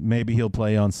maybe he'll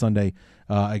play on Sunday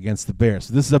against the Bears.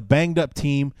 So this is a banged-up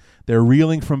team. They're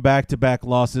reeling from back-to-back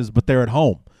losses, but they're at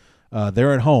home.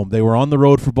 They're at home. They were on the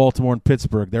road for Baltimore and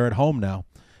Pittsburgh. They're at home now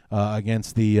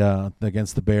against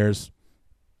the Bears,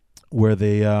 where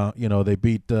they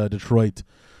beat Detroit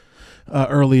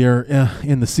earlier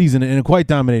in the season in a quite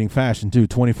dominating fashion too,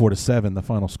 24-7, the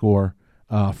final score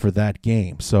for that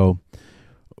game. So,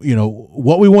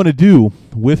 what we want to do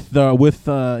with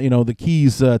the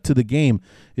keys to the game,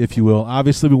 if you will.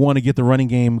 Obviously, we want to get the running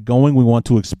game going. We want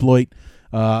to exploit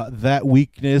that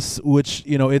weakness, which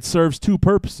it serves two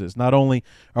purposes. Not only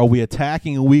are we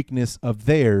attacking a weakness of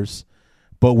theirs,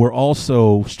 but we're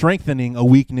also strengthening a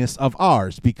weakness of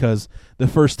ours, because the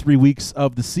first 3 weeks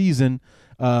of the season,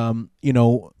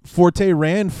 Forte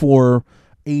ran for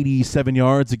 87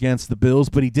 yards against the Bills,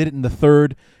 but he did it in the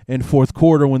third and fourth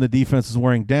quarter when the defense was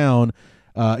wearing down.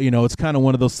 It's kind of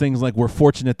one of those things like we're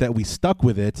fortunate that we stuck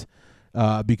with it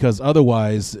because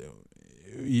otherwise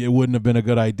it wouldn't have been a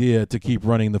good idea to keep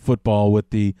running the football with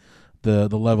the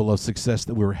level of success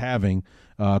that we were having,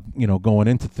 going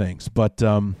into things. But,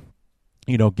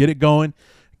 get it going,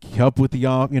 help with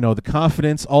the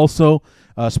confidence also,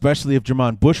 especially if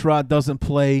Jermon Bushrod doesn't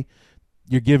play.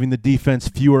 You're giving the defense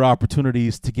fewer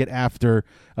opportunities to get after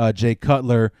Jay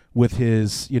Cutler with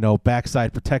his,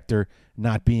 backside protector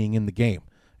not being in the game.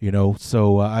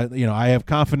 So I have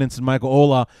confidence in Michael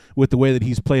Ola with the way that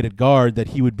he's played at guard, that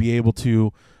he would be able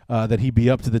to, that he'd be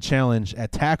up to the challenge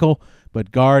at tackle.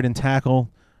 But guard and tackle,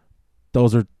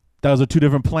 those are two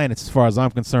different planets as far as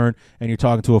I'm concerned. And you're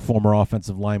talking to a former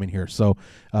offensive lineman here, so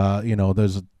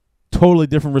there's totally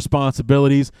different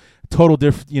responsibilities,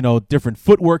 different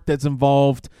footwork that's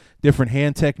involved, different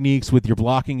hand techniques with your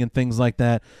blocking and things like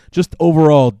that. Just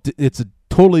overall, it's a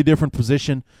totally different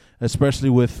position, especially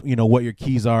with what your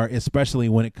keys are, especially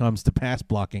when it comes to pass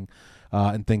blocking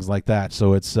and things like that.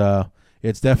 So it's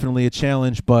definitely a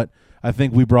challenge, but I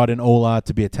think we brought in Ola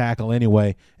to be a tackle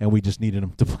anyway, and we just needed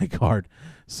him to play guard.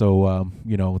 So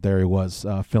there he was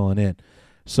filling in.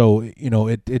 So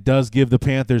it does give the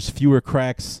Panthers fewer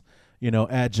cracks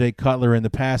at Jay Cutler in the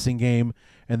passing game,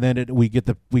 and then we get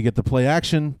the play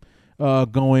action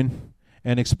going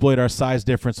and exploit our size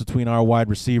difference between our wide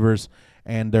receivers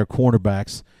and their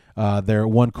cornerbacks. Their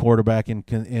one quarterback in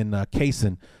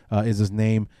Kaysen is his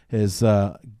name, is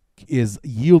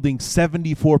yielding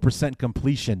 74%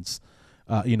 completions.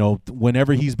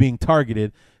 Whenever he's being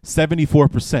targeted,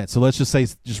 74%. So let's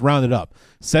just round it up.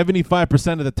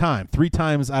 75% of the time, 3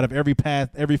 times out of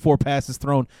every 4 passes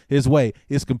thrown his way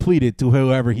is completed to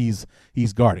whoever he's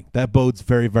guarding. That bodes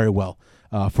very, very well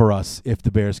for us if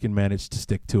the Bears can manage to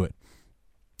stick to it.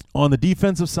 On the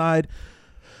defensive side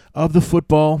of the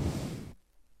football,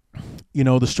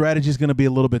 the strategy is going to be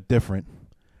a little bit different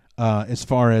as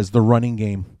far as the running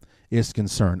game is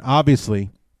concerned. Obviously,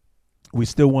 we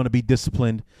still want to be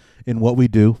disciplined in what we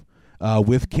do.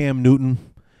 With Cam Newton,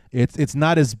 it's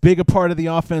not as big a part of the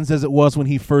offense as it was when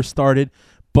he first started,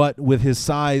 but with his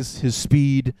size, his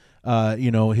speed,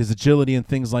 his agility and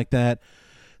things like that,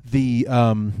 the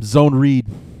zone read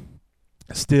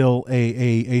still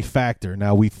a factor.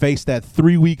 Now, we faced that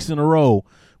 3 weeks in a row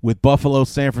with Buffalo,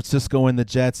 San Francisco, and the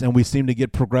Jets, and we seem to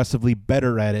get progressively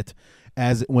better at it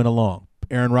as it went along.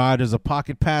 Aaron Rodgers, a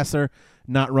pocket passer,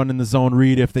 not running the zone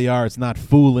read. If they are, it's not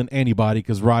fooling anybody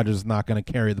because Rodgers is not going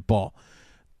to carry the ball.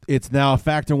 It's now a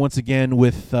factor once again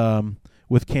with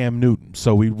Cam Newton.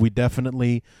 So we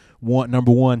definitely want,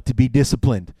 number one, to be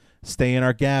disciplined. Stay in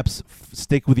our gaps,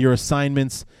 stick with your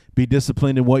assignments, be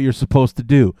disciplined in what you're supposed to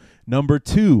do. Number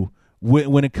two,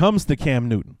 when it comes to Cam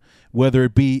Newton, whether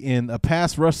it be in a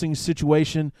pass rushing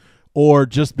situation or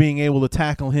just being able to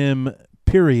tackle him,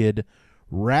 period,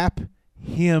 wrap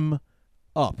him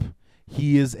up.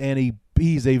 He's a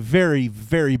very,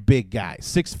 very big guy,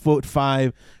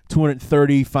 6'5",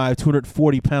 235,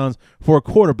 240 pounds. For a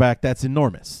quarterback, that's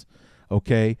enormous.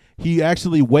 Okay, he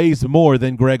actually weighs more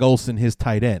than Greg Olsen, his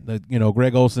tight end.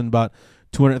 Greg Olsen about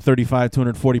 235,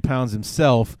 240 pounds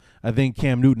himself. I think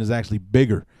Cam Newton is actually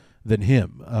bigger than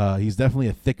him. He's definitely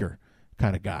a thicker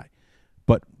kind of guy.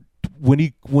 But when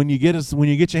you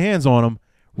get your hands on him,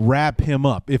 wrap him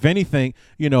up. If anything,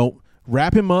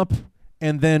 wrap him up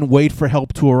and then wait for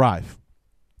help to arrive,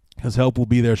 because help will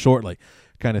be there shortly,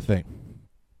 kind of thing.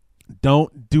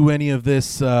 Don't do any of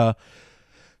this, highlight,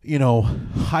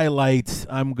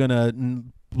 I'm going to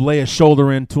lay a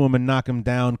shoulder into him and knock him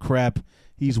down crap.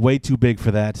 He's way too big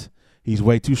for that. He's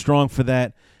way too strong for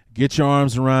that. Get your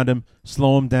arms around him,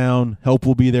 slow him down. Help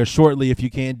will be there shortly if you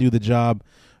can't do the job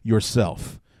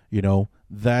yourself.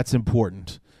 That's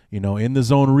important. In the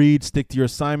zone read, stick to your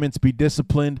assignments, be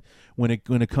disciplined when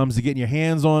it comes to getting your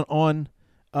hands on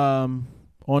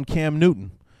Cam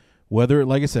Newton. Whether,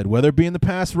 like I said, whether it be in the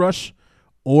pass rush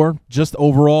or just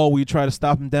overall we try to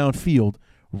stop him downfield,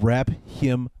 wrap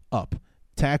him up.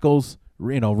 Tackles,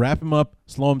 wrap him up,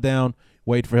 slow him down,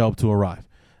 wait for help to arrive.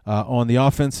 On the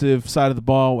offensive side of the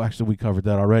ball, actually we covered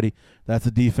that already. That's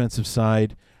the defensive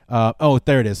side.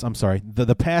 There it is. I'm sorry.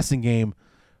 The passing game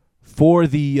for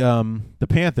the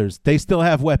Panthers, they still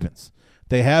have weapons.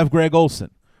 They have Greg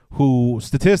Olsen, who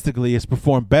statistically has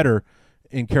performed better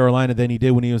in Carolina than he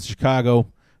did when he was in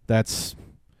Chicago. That's,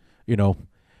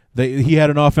 he had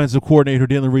an offensive coordinator who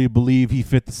didn't really believe he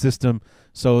fit the system,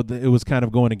 so it was kind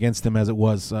of going against him as it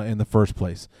was in the first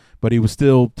place. But he was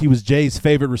Jay's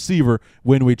favorite receiver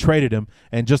when we traded him.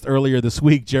 And just earlier this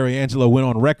week, Jerry Angelo went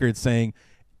on record saying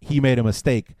he made a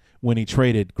mistake when he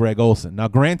traded Greg Olsen. Now,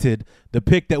 granted, the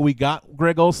pick that we got,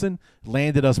 Greg Olsen,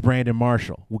 landed us Brandon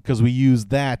Marshall because we used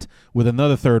that with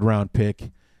another third-round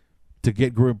pick to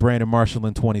get Brandon Marshall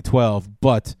in 2012.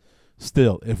 But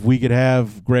still, if we could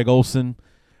have Greg Olsen,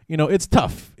 it's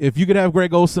tough. If you could have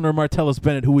Greg Olsen or Martellus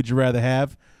Bennett, who would you rather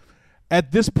have?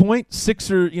 At this point,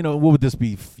 6 or, what would this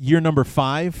be, year number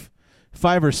 5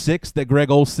 or 6 that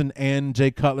Greg Olsen and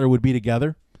Jay Cutler would be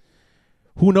together?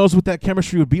 Who knows what that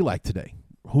chemistry would be like today?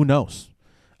 Who knows?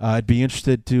 It'd be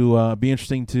interesting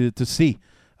to see,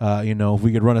 if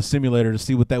we could run a simulator to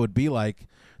see what that would be like.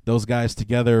 Those guys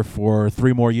together for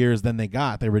 3 more years than they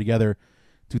got. They were together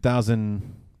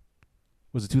 2000.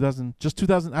 Was it 2000? Just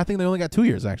 2000. I think they only got 2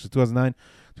 years, actually, 2009,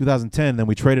 2010. Then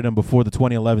we traded them before the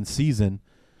 2011 season.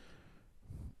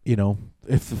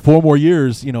 If 4 more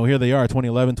years, here they are,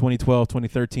 2011, 2012,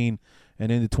 2013,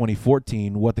 and into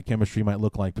 2014, what the chemistry might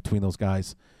look like between those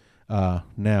guys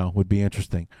now would be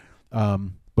interesting.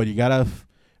 But you got to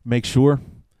make sure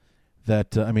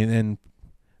that, in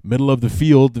middle of the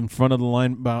field, in front of the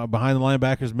line, behind the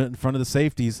linebackers, in front of the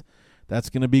safeties, that's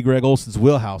going to be Greg Olsen's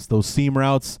wheelhouse. Those seam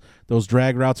routes, those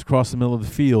drag routes across the middle of the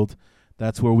field,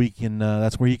 that's where he can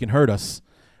hurt us.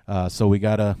 So we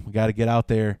gotta get out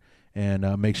there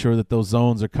and make sure that those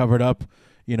zones are covered up.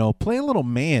 Play a little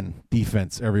man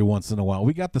defense every once in a while.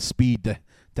 We got the speed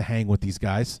to hang with these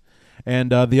guys.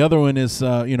 And the other one is,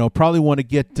 probably want to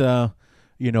get,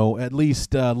 at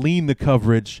least lean the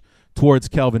coverage towards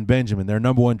Kelvin Benjamin, their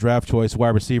number 1 draft choice wide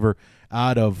receiver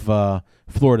out of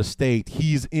Florida State.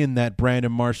 He's in that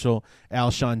Brandon Marshall,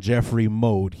 Alshon Jeffrey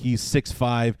mode. He's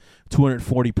 6'5",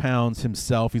 240 pounds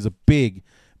himself. He's a big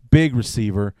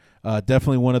receiver.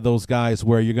 Definitely one of those guys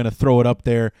where you're going to throw it up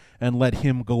there and let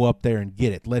him go up there and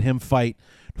get it. Let him fight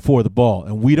for the ball.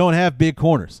 And we don't have big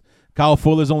corners. Kyle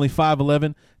Fuller's only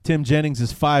 5'11". Tim Jennings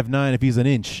is 5'9" if he's an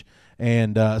inch.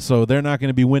 And so they're not going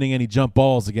to be winning any jump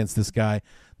balls against this guy.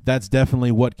 That's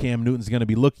definitely what Cam Newton's going to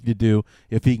be looking to do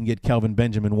if he can get Kelvin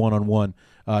Benjamin one-on-one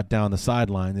down the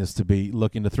sideline, is to be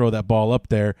looking to throw that ball up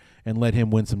there and let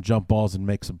him win some jump balls and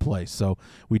make some plays. So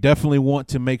we definitely want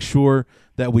to make sure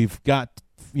that we've got,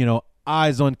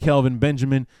 eyes on Kelvin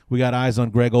Benjamin. We got eyes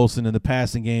on Greg Olsen in the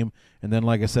passing game. And then,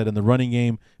 like I said, in the running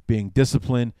game, being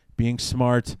disciplined, being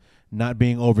smart, not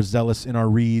being overzealous in our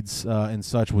reads and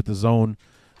such with the zone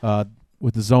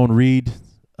read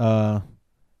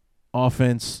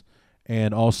offense,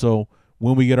 and also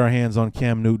when we get our hands on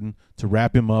Cam Newton, to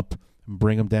wrap him up and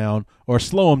bring him down or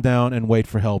slow him down and wait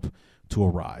for help to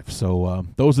arrive. So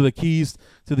those are the keys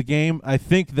to the game. I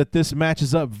think that this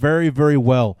matches up very, very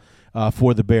well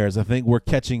for the Bears. I think we're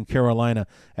catching Carolina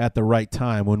at the right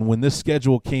time. When this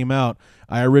schedule came out,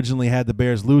 I originally had the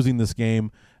Bears losing this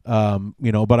game,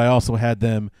 but I also had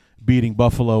them beating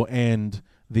Buffalo and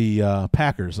the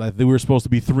Packers. We were supposed to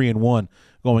be 3-1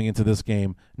 going into this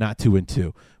game, not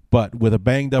 2-2. But with a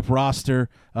banged-up roster,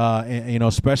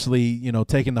 especially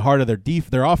taking the heart of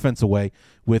their offense away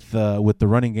with the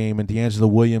running game and D'Angelo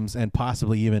Williams and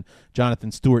possibly even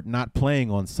Jonathan Stewart not playing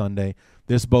on Sunday,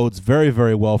 this bodes very,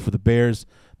 very well for the Bears.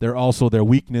 They're also their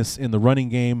weakness in the running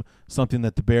game, something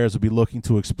that the Bears will be looking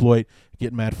to exploit,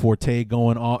 get Matt Forte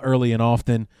going early and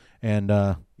often. And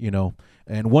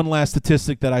and one last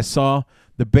statistic that I saw,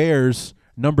 the Bears,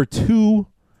 number 2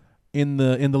 in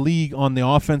the league on the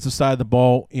offensive side of the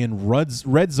ball in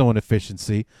red zone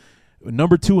efficiency.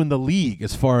 number 2 in the league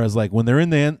as far as like when they're in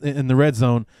the red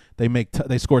zone,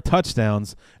 they score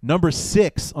touchdowns. Number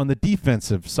 6 on the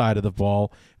defensive side of the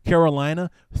ball.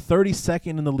 Carolina,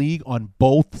 32nd in the league on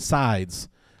both sides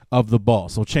of the ball.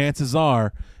 So chances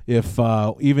are,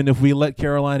 even if we let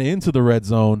Carolina into the red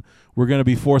zone, we're going to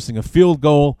be forcing a field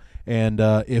goal. And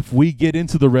if we get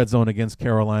into the red zone against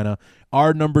Carolina,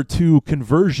 our number 2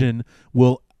 conversion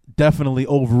will definitely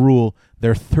overrule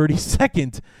their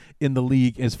 32nd in the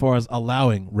league as far as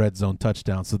allowing red zone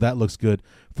touchdowns. So that looks good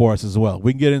for us as well.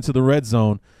 We can get into the red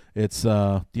zone. It's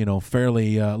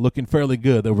fairly looking fairly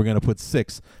good that we're going to put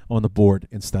 6 on the board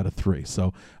instead of 3.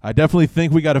 So I definitely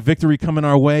think we got a victory coming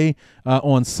our way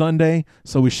on Sunday.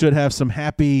 So we should have some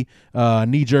happy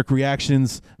knee-jerk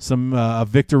reactions, some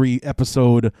victory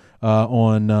episode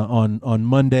on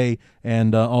Monday,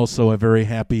 and also a very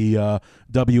happy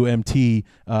WMT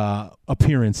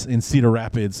appearance in Cedar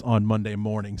Rapids on Monday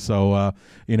morning. So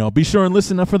be sure and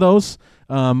listen up for those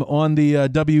on the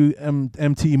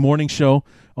WMT morning show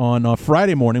on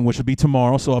Friday morning, which will be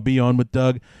tomorrow. So I'll be on with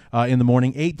Doug in the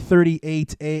morning,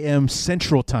 8:38 a.m.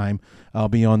 Central Time. I'll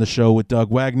be on the show with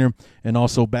Doug Wagner, and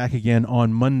also back again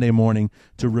on Monday morning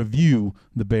to review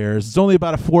the Bears. It's only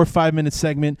about a 4 or 5 minute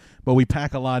segment, but we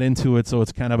pack a lot into it, so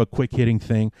it's kind of a quick hitting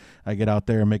thing. I get out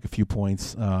there and make a few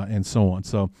points and so on.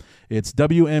 So it's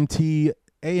WMT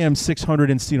AM 600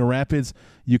 in Cedar Rapids.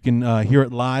 You can hear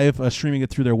it live, streaming it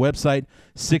through their website,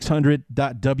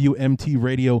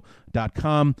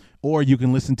 600.wmtradio.com, or you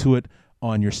can listen to it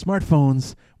on your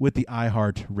smartphones with the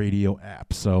iHeartRadio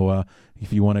app. So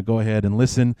if you want to go ahead and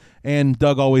listen, and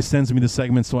Doug always sends me the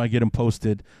segments, so I get them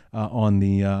posted on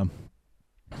the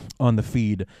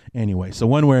feed anyway. So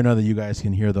one way or another, you guys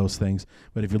can hear those things.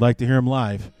 But if you'd like to hear them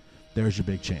live, there's your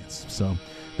big chance. So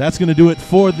that's going to do it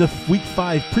for the Week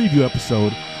 5 preview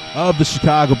episode of the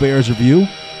Chicago Bears Review.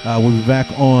 We'll be back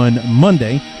on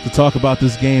Monday to talk about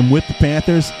this game with the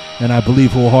Panthers, and I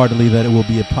believe wholeheartedly that it will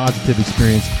be a positive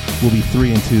experience. We'll be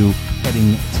 3-2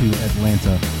 heading to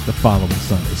Atlanta the following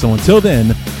Sunday. So until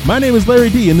then, my name is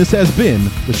Larry D, and this has been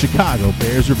the Chicago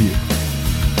Bears Review.